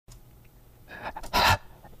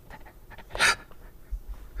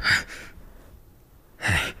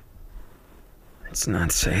It's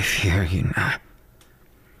not safe here, you know.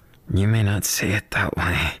 You may not see it that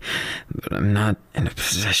way, but I'm not in a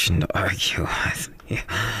position to argue with you.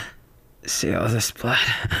 See all this blood?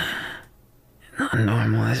 Not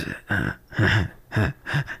normal, is it?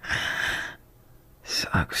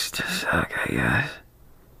 Sucks to suck, I guess.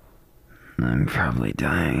 I'm probably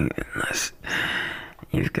dying unless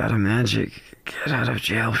you've got a magic get out of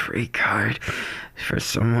jail free card for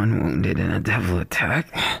someone wounded in a devil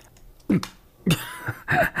attack.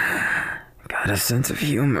 Got a sense of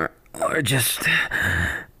humor, or just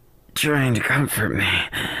trying to comfort me.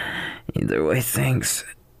 Either way, thanks.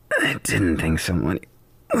 I didn't think someone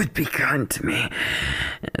would be kind to me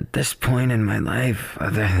at this point in my life,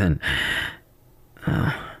 other than,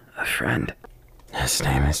 a friend. His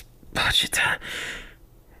name is Pochita.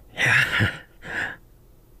 Yeah.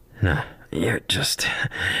 No, you're just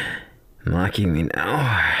mocking me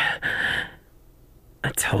now. I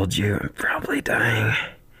told you I'm probably dying.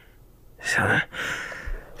 So,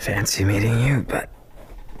 fancy meeting you, but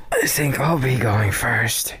I think I'll be going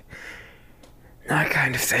first. That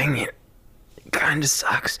kind of thing, it kinda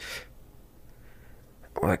sucks.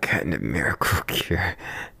 What kind of miracle cure?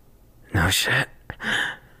 No shit.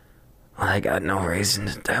 Well, I got no reason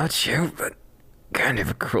to doubt you, but kind of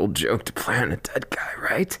a cruel joke to play on a dead guy,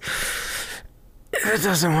 right? If it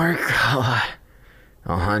doesn't work, I'll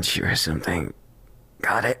haunt you or something.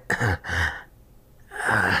 Got it?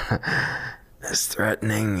 As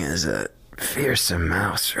threatening as a fearsome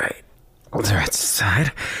mouse, right? Threats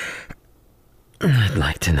aside, I'd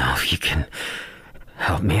like to know if you can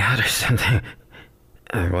help me out or something.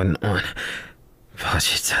 I wouldn't want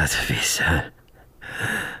Pochita to be sad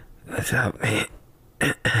without me.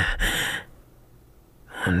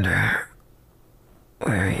 Wonder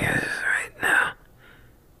where he is right now.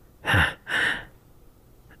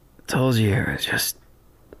 Told you it was just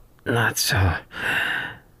not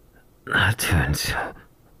doing so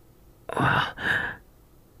well.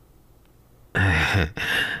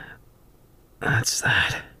 That's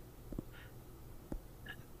that.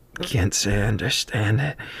 Can't say I understand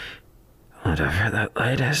it. Whatever that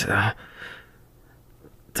light is, though,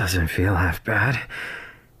 doesn't feel half bad.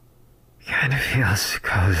 Kind of feels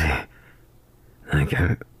cozy. Like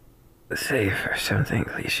I'm safe or something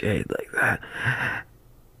cliched like that.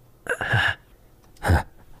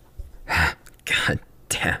 God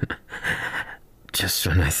damn. Just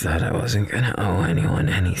when I thought I wasn't gonna owe anyone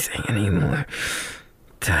anything anymore.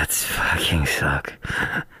 That's fucking suck.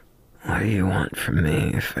 What do you want from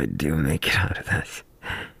me if I do make it out of this?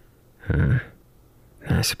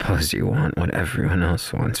 I suppose you want what everyone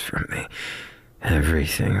else wants from me.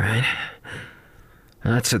 Everything, right?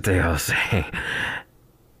 That's what they all say.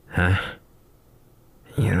 Huh?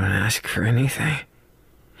 You don't ask for anything?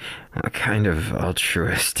 What kind of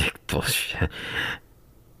altruistic bullshit?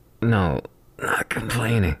 No, not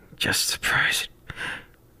complaining, just surprised.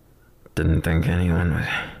 Didn't think anyone would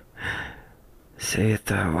say it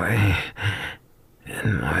that way.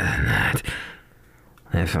 And more than that,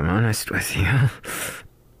 if I'm honest with you,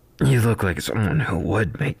 you look like someone who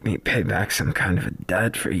would make me pay back some kind of a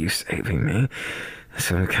debt for you saving me.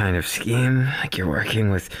 Some kind of scheme, like you're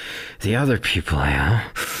working with the other people I owe.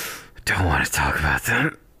 Don't want to talk about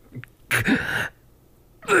them.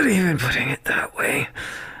 But even putting it that way,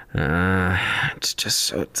 it's just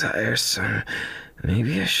so tiresome.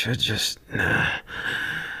 Maybe I should just,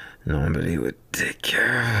 nobody would take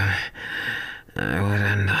care of it. I would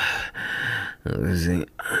end up losing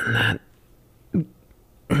on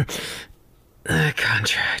that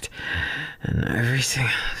contract and everything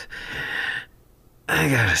else. I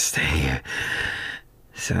gotta stay here.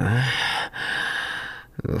 So,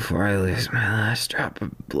 before I lose my last drop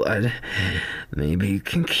of blood, maybe you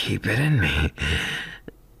can keep it in me.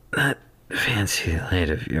 That fancy light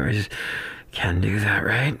of yours can do that,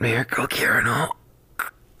 right? Miracle cure and all.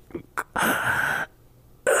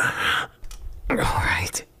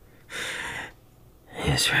 Alright.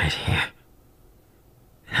 It's right here.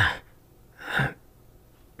 No.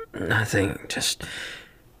 Nothing, just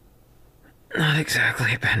not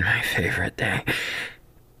exactly been my favorite day.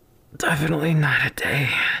 Definitely not a day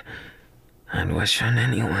I'd wish on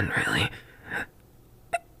anyone, really.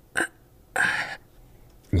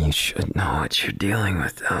 You should know what you're dealing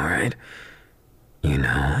with, though, right? You know,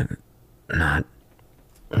 I'm not...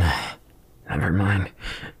 Never mind.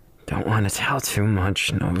 Don't want to tell too much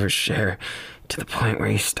and overshare to the point where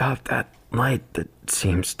you stop that light that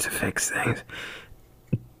seems to fix things.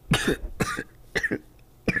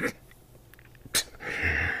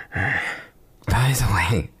 By the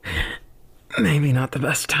way, maybe not the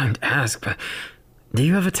best time to ask, but do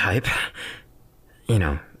you have a type? You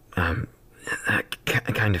know, that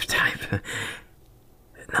kind of type.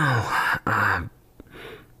 No,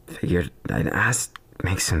 figured I'd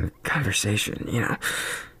make some conversation, you know.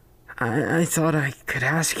 I thought I could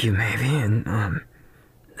ask you maybe, and,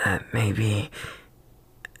 that maybe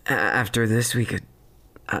after this we could,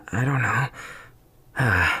 I don't know.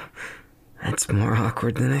 That's more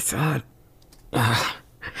awkward than I thought.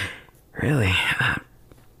 Really?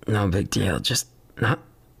 No big deal, just not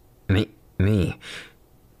me.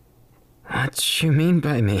 What you mean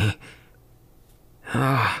by me?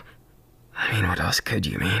 Oh, I mean, what else could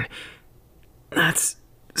you mean? That's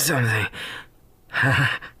something.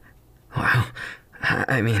 Wow,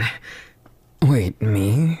 I mean, wait,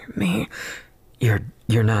 me?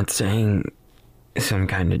 You're not saying some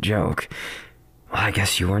kind of joke. Well, I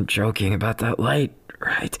guess you weren't joking about that light,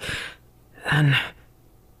 right? Then,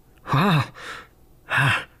 wow,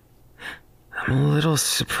 I'm a little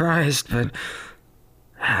surprised, but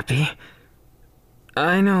happy.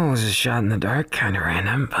 I know it was a shot in the dark, kind of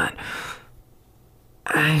random, but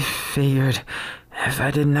I figured if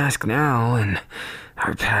I didn't ask now and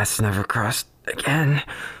our paths never crossed again,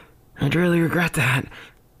 I'd really regret that.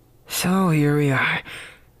 So here we are.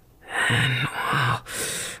 And, well,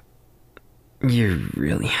 you're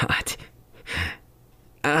really hot.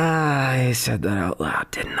 I said that out loud,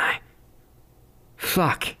 didn't I?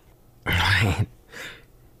 Fuck. Wait.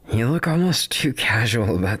 You look almost too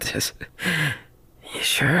casual about this. You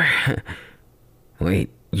sure? Wait,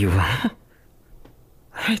 you will?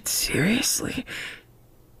 Wait, seriously?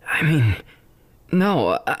 I mean,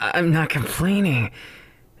 no, I'm not complaining.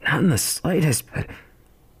 Not in the slightest, but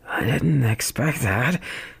I didn't expect that.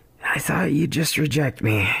 I thought you'd just reject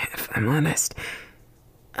me, if I'm honest.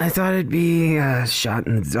 I thought it'd be a shot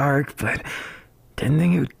in the dark, but didn't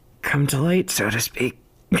think it would come to light, so to speak.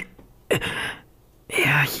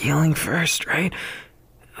 Yeah, healing first, right?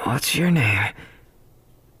 What's your name?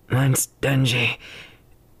 Mine's Denji.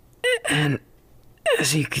 And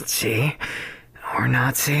as you can see, or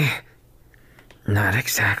not see, not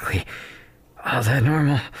exactly all that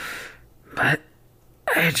normal, but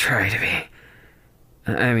I try to be.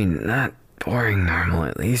 I mean, not boring normal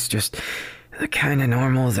at least, just the kind of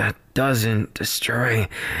normal that doesn't destroy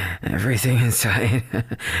everything inside.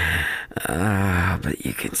 But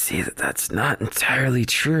you can see that that's not entirely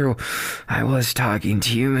true. I was talking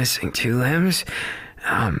to you missing 2 limbs.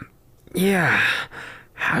 Yeah.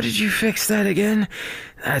 How did you fix that again?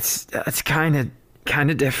 That's kind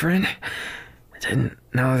of different. I didn't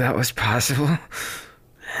know that was possible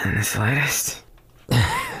in the slightest.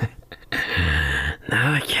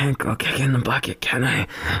 Now I can't go kick in the bucket, can I?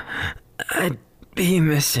 I'd be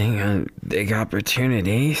missing a big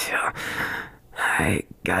opportunity, so I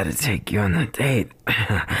gotta take you on the date.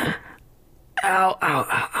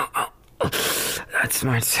 Ow. That's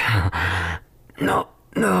smart. No,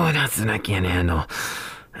 nothing I can't handle.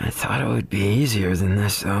 I thought it would be easier than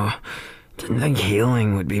this, though. Didn't think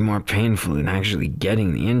healing would be more painful than actually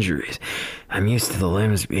getting the injuries. I'm used to the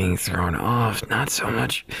limbs being thrown off, not so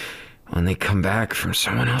much when they come back from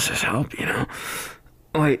someone else's help, you know?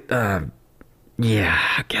 Wait, yeah,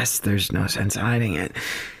 I guess there's no sense hiding it.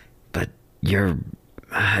 But you're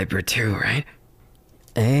a hyper too, right?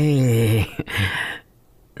 Hey,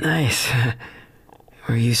 nice.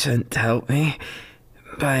 Were you sent to help me?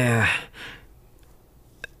 By,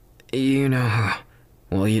 you know who.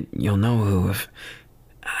 Well, you'll know who if...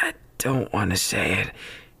 I don't want to say it,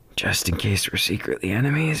 just in case we're secretly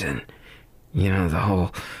enemies, and, you know, the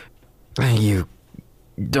whole... You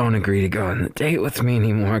don't agree to go on the date with me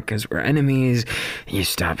anymore because we're enemies, you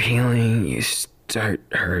stop healing, you start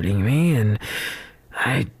hurting me, and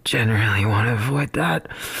I generally want to avoid that.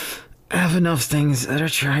 I have enough things that are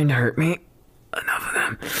trying to hurt me. Enough of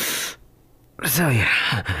them. So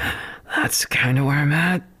yeah, that's kind of where I'm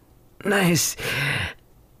at. Nice.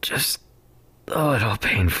 Just a little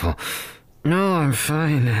painful. No, I'm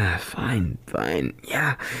fine. Fine.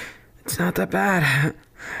 Yeah, it's not that bad.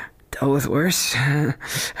 Dealt with worse.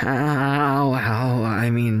 How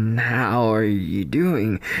are you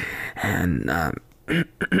doing? And,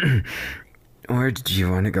 where did you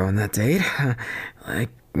want to go on that date? Like,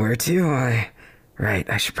 where to? Right,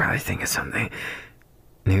 I should probably think of something.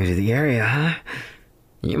 New to the area, huh?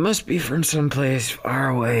 You must be from someplace far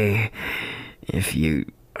away if you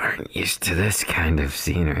aren't used to this kind of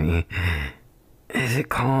scenery. Is it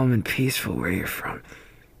calm and peaceful where you're from?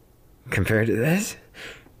 Compared to this?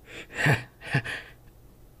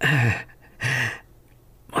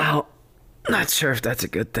 Well, not sure if that's a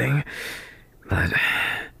good thing, but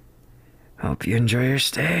hope you enjoy your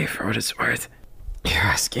stay for what it's worth. You're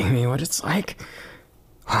asking me what it's like?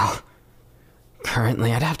 Well,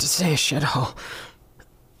 Currently, I'd have to say a shithole.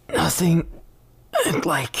 Nothing I'd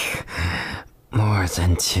like more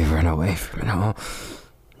than to run away from it all.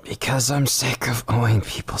 Because I'm sick of owing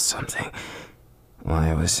people something. Well,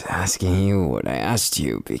 I was asking you what I asked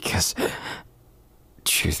you because,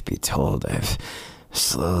 truth be told, I've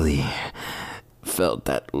slowly felt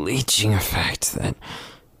that leeching effect that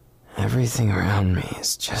everything around me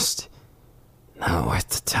is just not worth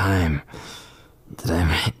the time, that I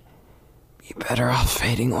might be better off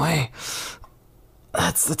fading away.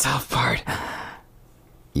 That's the tough part.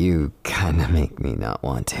 You kinda make me not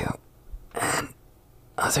want to. And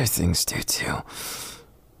other things do too.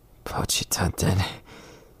 Pochita did.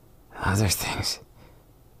 Other things.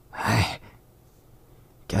 I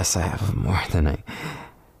guess I have more than I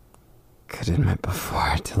could admit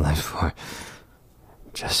before to live for.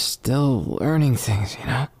 Just still learning things, you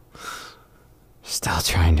know? Still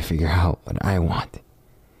trying to figure out what I want.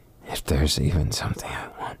 If there's even something I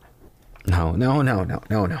want.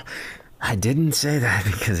 No. I didn't say that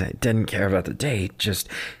because I didn't care about the date. Just,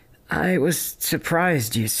 I was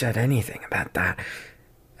surprised you said anything about that.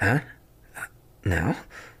 Huh? No?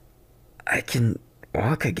 I can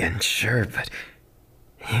walk again, sure, but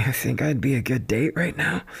you think I'd be a good date right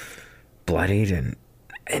now? Bloodied and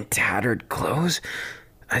in tattered clothes?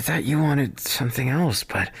 I thought you wanted something else,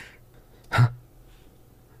 but... Huh?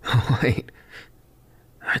 Oh, wait.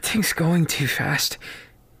 Are things going too fast?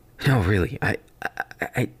 No, really, I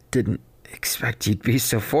didn't expect you'd be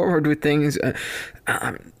so forward with things.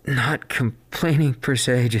 I'm not complaining per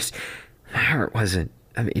se, just my heart wasn't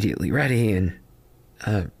immediately ready and,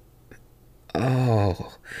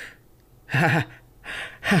 oh. I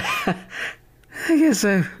guess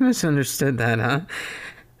I misunderstood that,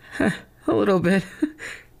 huh? A little bit.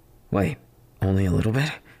 Wait, only a little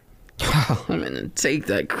bit? Oh, I'm gonna take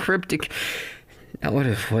that cryptic note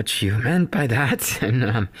of what you meant by that, and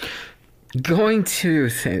I'm going to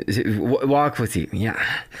walk with you. Yeah,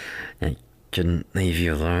 I couldn't leave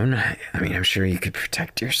you alone. I mean, I'm sure you could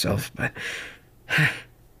protect yourself, but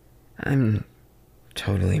I'm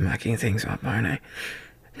totally mucking things up, aren't I?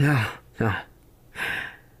 No.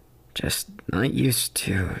 Just not used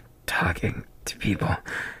to talking to people.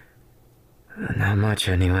 Not much,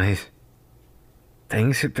 anyways.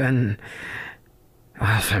 Things have been,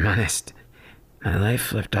 well, if I'm honest, my life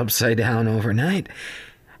flipped upside down overnight,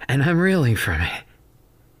 and I'm reeling from it.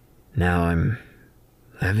 Now I'm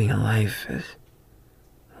living a life as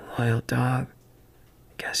a loyal dog,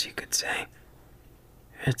 I guess you could say.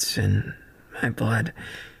 It's in my blood,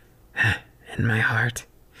 in my heart.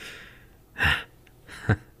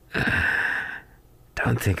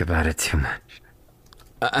 Don't think about it too much.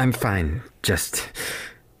 I'm fine, just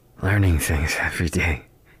learning things every day.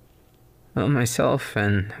 About myself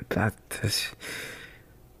and about this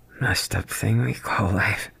messed up thing we call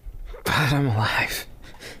life. But I'm alive.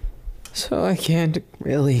 So I can't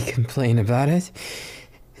really complain about it.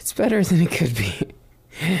 It's better than it could be.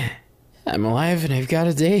 I'm alive and I've got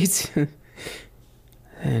a date.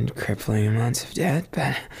 And crippling amounts of debt,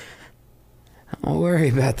 but I'll worry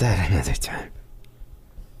about that another time.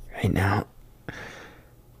 Right now,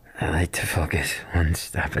 I like to focus one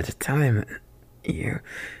step at a time. You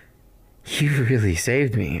really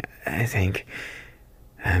saved me, I think.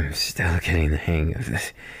 I'm still getting the hang of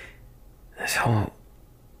this whole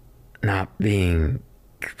not being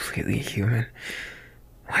completely human.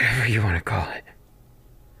 Whatever you want to call it.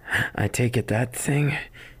 I take it that thing,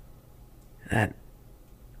 that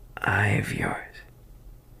eye of yours,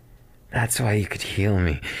 that's why you could heal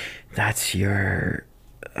me. That's your,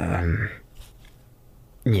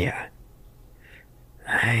 yeah.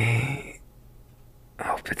 I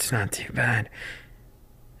hope it's not too bad.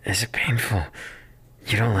 Is it painful?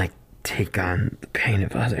 You don't, take on the pain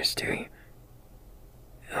of others, do you?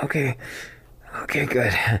 Okay,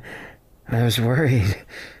 good. I was worried.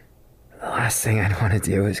 The last thing I'd want to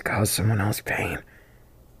do is cause someone else pain.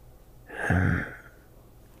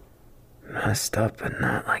 Messed up, but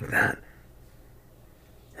not like that.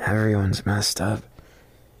 Everyone's messed up.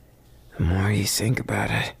 The more you think about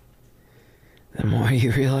it, the more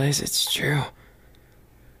you realize it's true.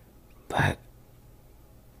 But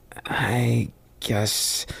I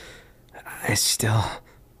guess I still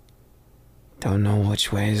don't know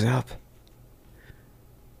which way is up.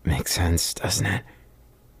 Makes sense, doesn't it?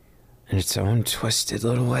 In its own twisted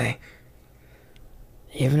little way.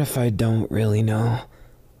 Even if I don't really know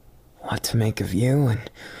what to make of you,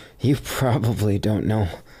 and you probably don't know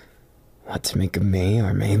what to make of me,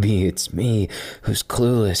 or maybe it's me who's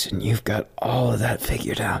clueless and you've got all of that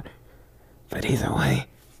figured out. But either way,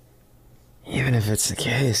 even if it's the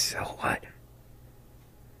case, so what?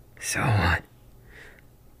 So what?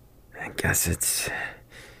 I guess it's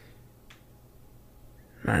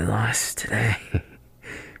my loss today.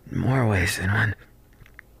 In more ways than one.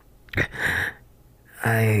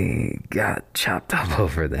 I got chopped up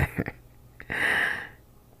over there.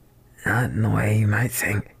 Not in the way you might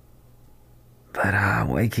think. But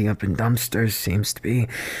waking up in dumpsters seems to be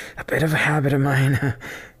a bit of a habit of mine.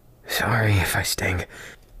 Sorry if I stink.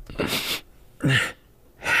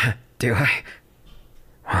 Do I?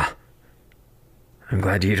 Well, I'm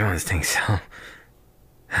glad you don't think so.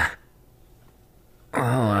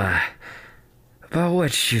 Well, about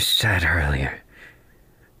what you said earlier.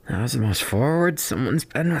 That was the most forward someone's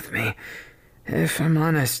been with me. If I'm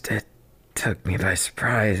honest, it took me by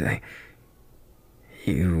surprise.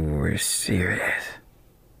 You were serious.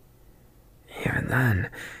 Even then.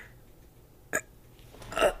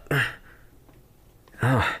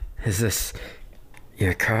 Oh, is this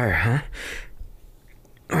your car, huh?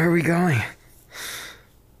 Where are we going?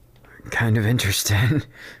 I'm kind of interested.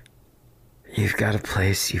 You've got a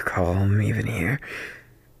place you call home even here?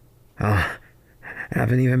 Oh,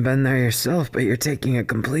 haven't even been there yourself, but you're taking a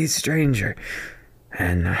complete stranger.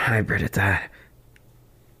 And a hybrid at that.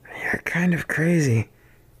 You're kind of crazy.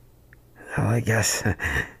 Though I guess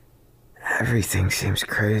everything seems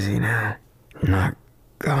crazy now. Not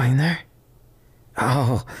going there?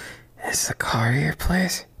 Oh, is the car your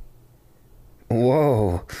place?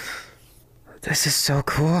 Whoa. This is so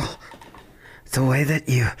cool. The way that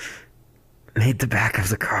you made the back of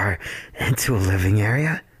the car into a living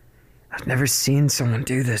area. I've never seen someone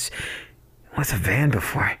do this with a van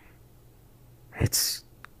before. It's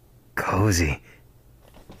cozy.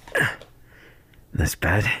 This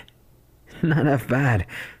bed? Not half bad.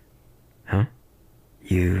 Huh?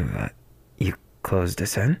 You closed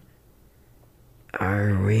us in?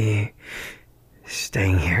 Are we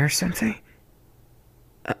staying here or something?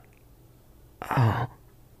 Oh.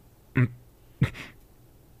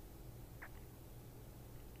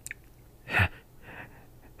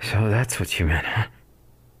 So that's what you meant, huh?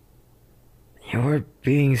 You were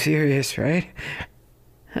being serious, right?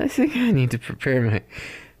 I think I need to prepare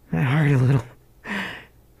my heart a little.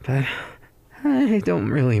 But I don't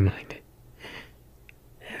really mind.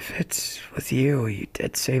 If it's with you, you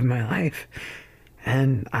did save my life.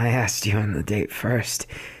 And I asked you on the date first.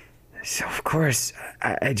 So of course,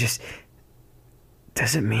 I just...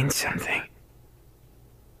 Does it mean something?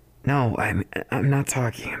 No, I'm not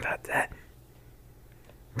talking about that.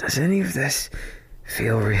 Does any of this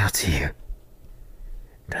feel real to you?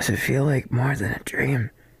 Does it feel like more than a dream?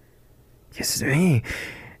 Because to me,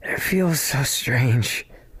 it feels so strange.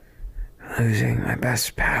 Losing my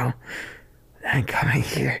best pal, then coming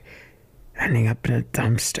here, ending up in a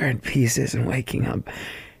dumpster in pieces and waking up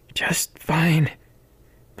just fine,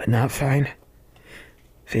 but not fine.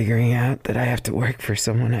 Figuring out that I have to work for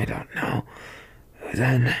someone I don't know.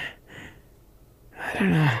 Then, I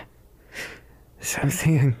don't know.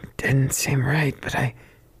 Something didn't seem right, but I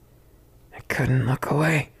couldn't look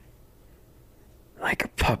away. Like a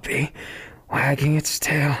puppy wagging its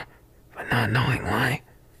tail, but not knowing why.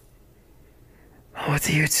 But with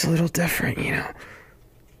you, it's a little different, you know.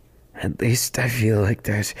 At least I feel like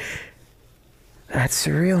there's that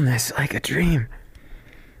surrealness, like a dream,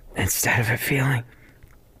 instead of a feeling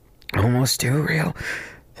almost too real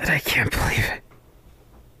that I can't believe it.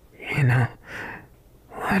 You know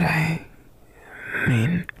what I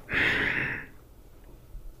mean?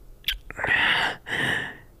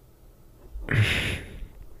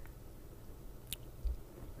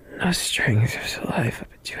 No strings of life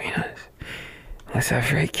between us. With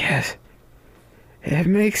every kiss. It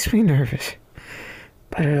makes me nervous,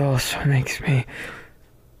 but it also makes me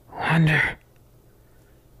wonder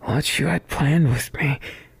what you had planned with me.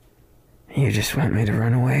 You just want me to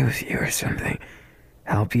run away with you or something.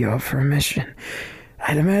 Help you out for a mission.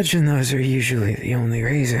 I'd imagine those are usually the only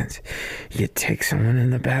reasons. You'd take someone in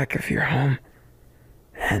the back of your home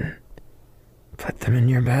and put them in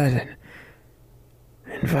your bed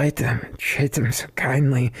and invite them and treat them so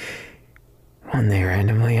kindly when they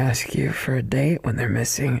randomly ask you for a date when they're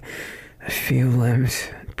missing a few limbs,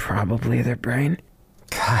 probably their brain.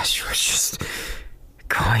 Gosh, we're just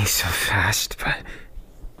going so fast, but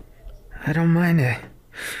I don't mind it.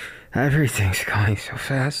 Everything's going so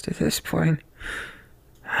fast at this point.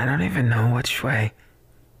 I don't even know which way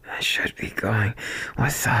I should be going,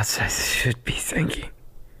 what thoughts I should be thinking.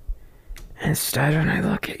 Instead, when I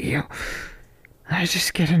look at you, I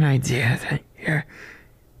just get an idea that you're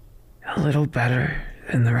a little better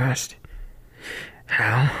than the rest.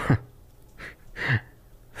 How?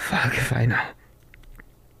 Fuck if I know.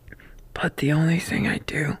 But the only thing I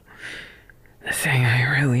do, the thing I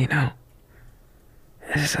really know,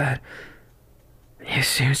 is that you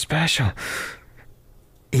seem special.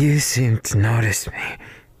 You seem to notice me,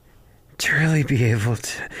 to really be able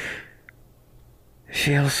to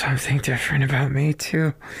feel something different about me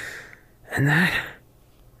too. And that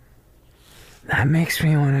makes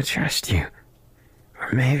me want to trust you. Or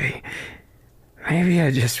maybe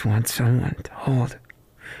I just want someone to hold.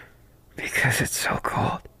 Because it's so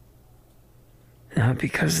cold. Not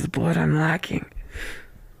because of the blood I'm lacking.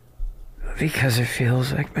 But because it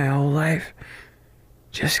feels like my whole life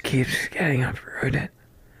just keeps getting uprooted.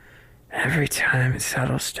 Every time it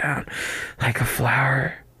settles down like a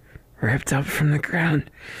flower ripped up from the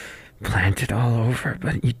ground, planted all over,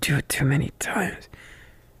 but you do it too many times.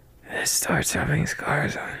 It starts having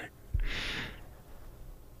scars on it.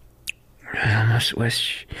 I almost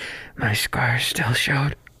wish my scars still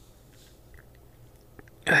showed.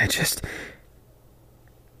 I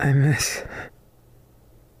miss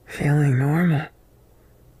feeling normal.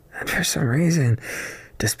 And for some reason,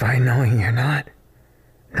 despite knowing you're not,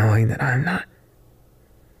 knowing that I'm not,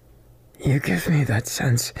 you give me that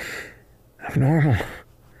sense of normal.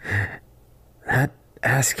 That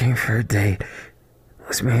asking for a date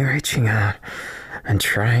was me reaching out and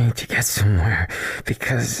trying to get somewhere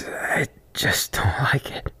because I just don't like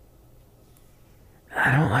it.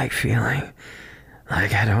 I don't like feeling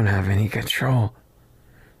like I don't have any control.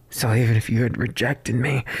 So even if you had rejected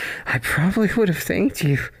me, I probably would have thanked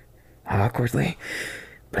you awkwardly.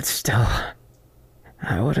 But still,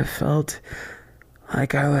 I would have felt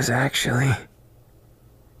like I was actually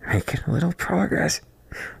making a little progress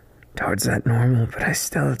towards that normal, but I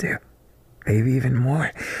still do. Maybe even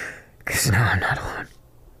more, because now I'm not alone,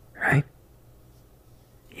 right?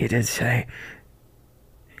 You did say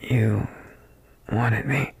you wanted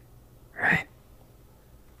me, right?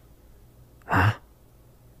 Well,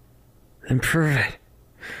 then prove it.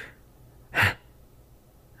 I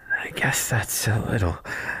guess that's a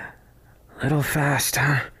little fast,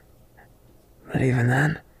 huh? But even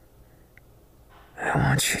then, I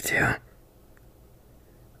want you to.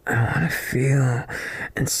 I want to feel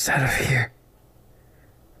instead of hear.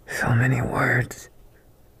 So many words,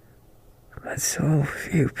 but so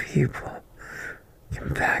few people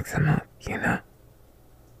can back them up, you know?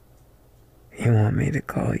 You want me to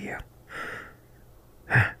call you?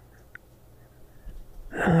 Now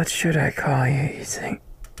what should I call you, you think?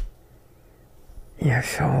 You're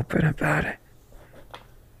so open about it.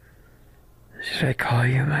 Should I call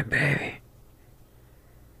you my baby?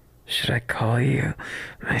 Should I call you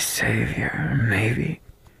my savior? Or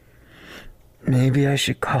maybe I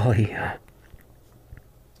should call you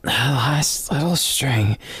the last little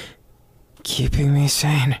string keeping me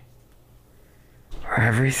sane. Where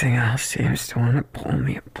everything else seems to want to pull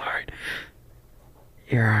me apart.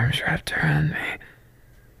 Your arms wrapped around me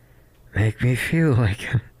make me feel like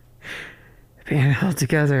I'm being held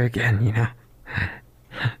together again, you know?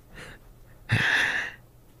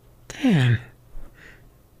 Damn.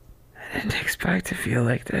 I didn't expect to feel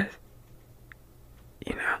like this.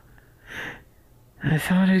 You know? I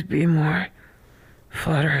thought it'd be more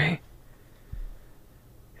fluttery.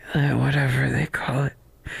 Whatever they call it.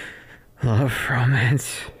 Love,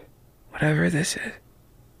 romance, whatever this is.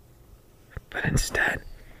 But instead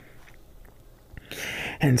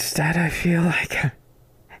I feel like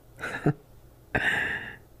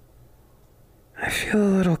I feel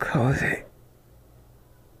a little cozy.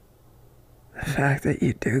 The fact that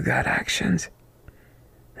you do got actions,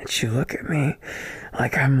 that you look at me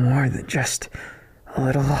like I'm more than just a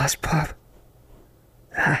little lost pup.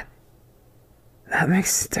 That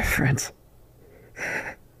makes a difference.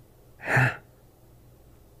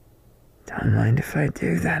 Don't mind if I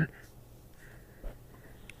do then.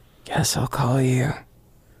 Guess I'll call you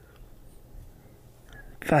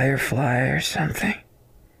Firefly or something.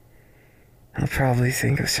 I'll probably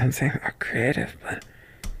think of something more creative, but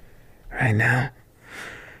right now,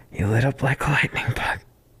 you lit up like a lightning bug.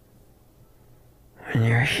 When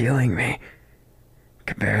you were healing me, I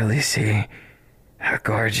could barely see how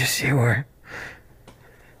gorgeous you were.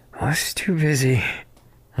 I was too busy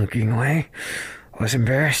looking away. I was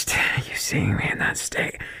embarrassed you seeing me in that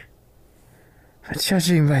state. But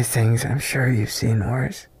judging by things I'm sure you've seen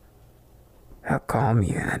worse, how calm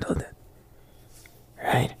you handled it.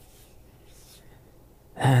 Right?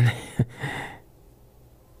 And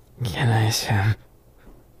can I assume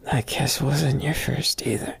that kiss wasn't your first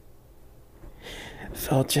either? It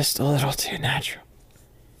felt just a little too natural.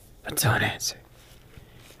 But don't answer.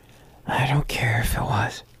 I don't care if it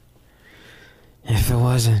was. If it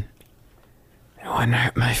wasn't, it wouldn't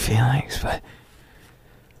hurt my feelings, but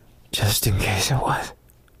just in case it was,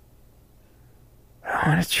 I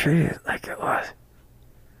want to treat it like it was.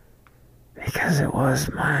 because it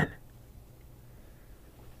was mine.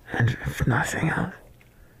 And if nothing else,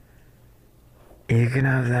 you can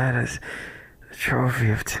have that as the trophy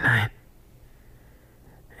of tonight.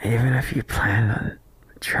 Even if you planned on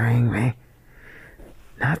betraying me.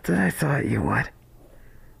 Not that I thought you would.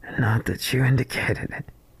 And not that you indicated it.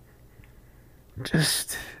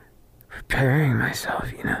 Just preparing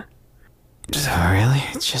myself, you know. So really,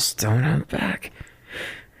 just don't hold back.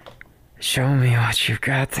 Show me what you've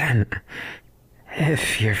got then.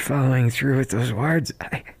 If you're following through with those words,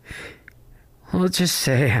 will just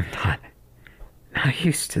say I'm not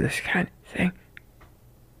used to this kind of thing.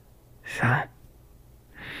 So,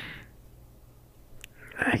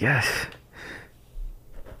 I guess,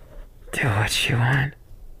 do what you want.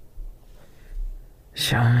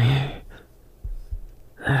 Show me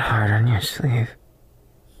that heart on your sleeve.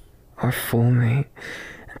 Or fool me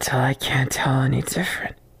until I can't tell any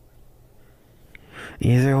different.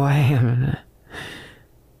 Either way, I'm gonna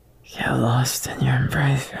get lost in your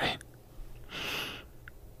embrace, right?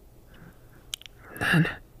 Then,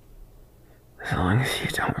 as long as you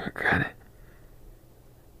don't regret it,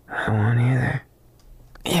 I won't either.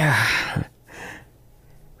 Yeah,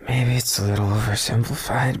 maybe it's a little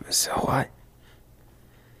oversimplified, but so what?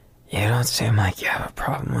 You don't seem like you have a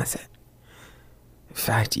problem with it. In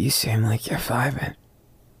fact, you seem like you're vibing.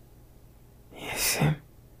 You seem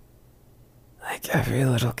like every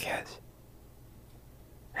little kiss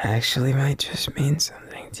actually might just mean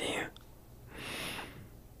something to you.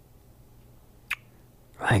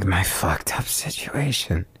 Like my fucked up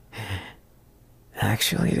situation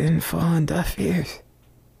actually didn't fall on deaf ears.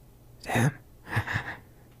 Damn.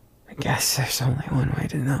 I guess there's only one way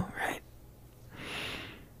to know, right?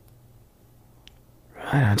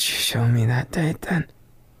 Why don't you show me that date then?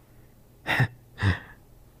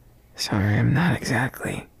 Sorry, I'm not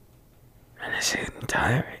exactly in a suit and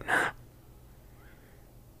tie right now.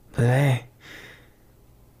 But hey,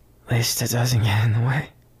 at least it doesn't get in the way.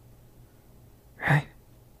 Right?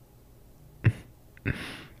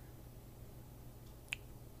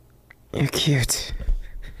 You're cute.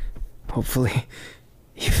 Hopefully,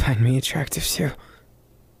 you find me attractive too.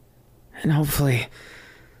 And hopefully,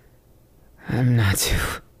 I'm not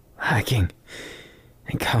too lacking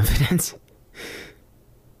in confidence.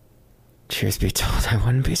 Truth be told, I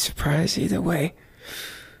wouldn't be surprised either way.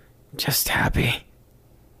 Just happy.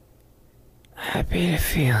 Happy to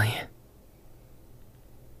feel you.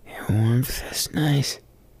 Your warmth is nice.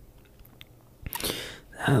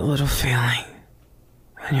 That little feeling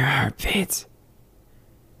when your heart beats.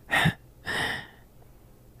 I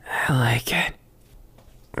like it.